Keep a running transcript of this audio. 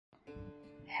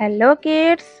Hello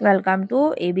kids, welcome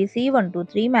to ABC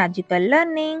 123 Magical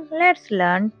Learning. Let's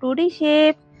learn 2D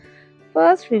shape.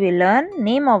 First we will learn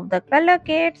name of the color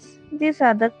kids. These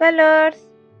are the colors.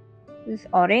 This is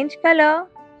orange color,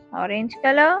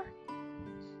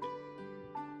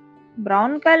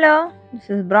 brown color, this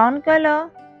is brown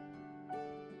color,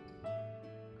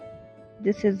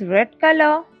 this is red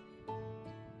color,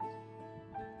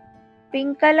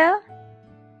 pink color,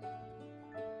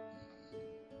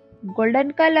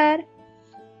 golden color,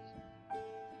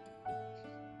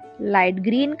 light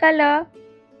green color,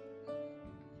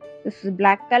 this is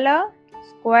black color,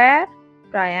 square,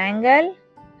 triangle,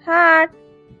 heart,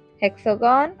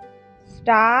 hexagon,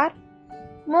 star,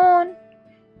 moon.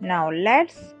 Now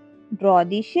let's draw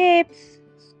the shapes.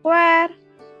 Square.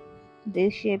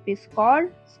 This shape is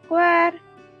called square.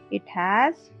 It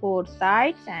has 4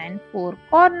 sides and 4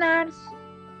 corners.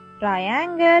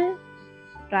 Triangle.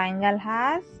 Triangle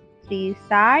has 3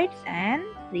 sides and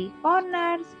 3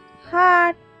 corners.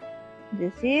 Heart.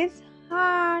 This is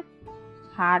heart.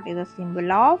 Heart is a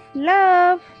symbol of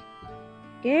love.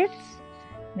 Kids.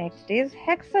 Next is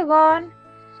hexagon.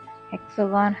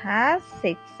 Hexagon has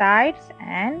 6 sides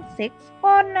and 6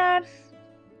 corners.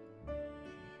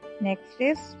 Next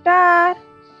is star.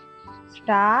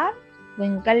 Star,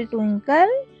 twinkle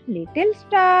twinkle little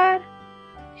star.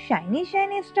 Shiny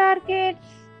shiny star kids.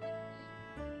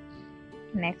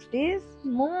 Next is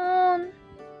moon.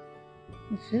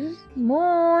 This is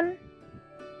moon.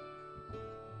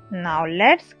 Now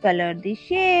let's color the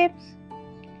shapes.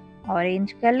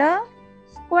 Orange color,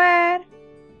 square.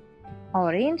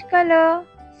 Orange color,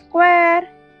 square.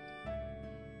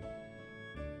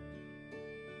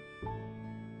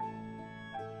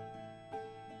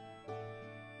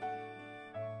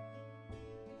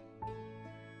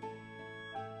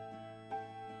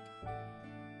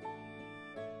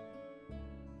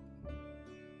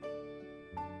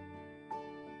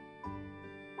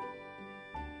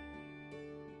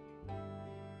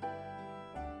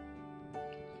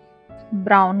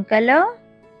 Brown color,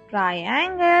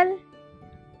 triangle.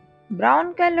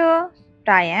 Brown color,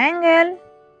 triangle.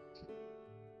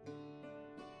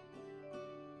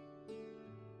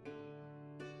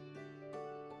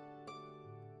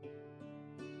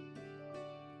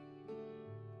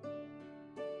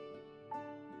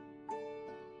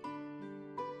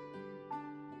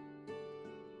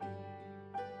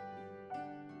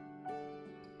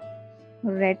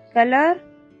 Red color,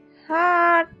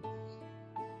 heart.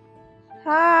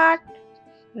 Heart,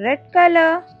 red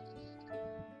color.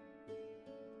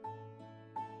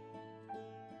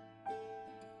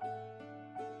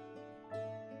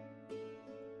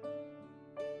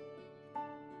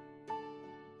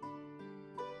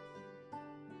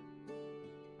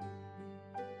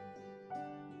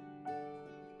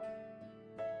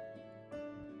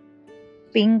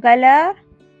 Pink color,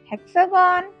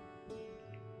 hexagon.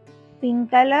 Pink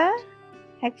color,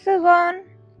 hexagon.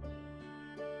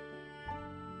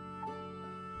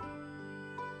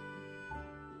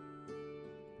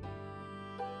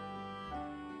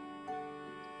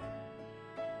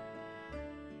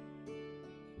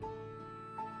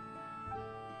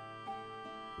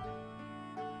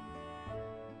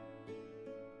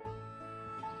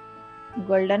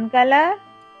 Golden color,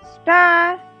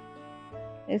 star.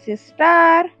 This is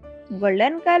star,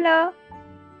 golden color.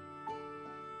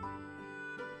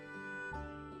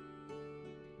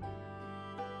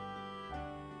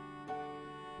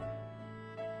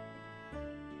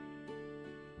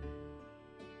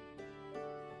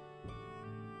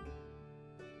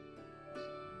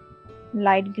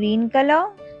 Light green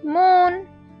color, moon.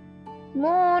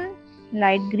 Moon,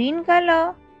 light green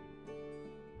color.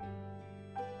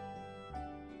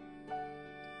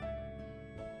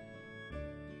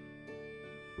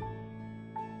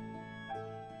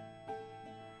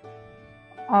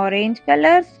 Orange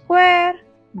color, square.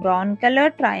 Brown color,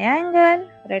 triangle.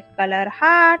 Red color,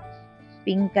 heart.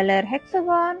 Pink color,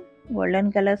 hexagon.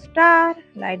 Golden color, star.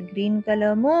 Light green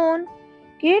color, moon.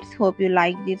 Kids, hope you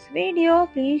like this video.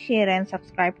 Please share and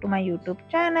subscribe to my YouTube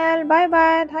channel. Bye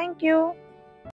bye. Thank you.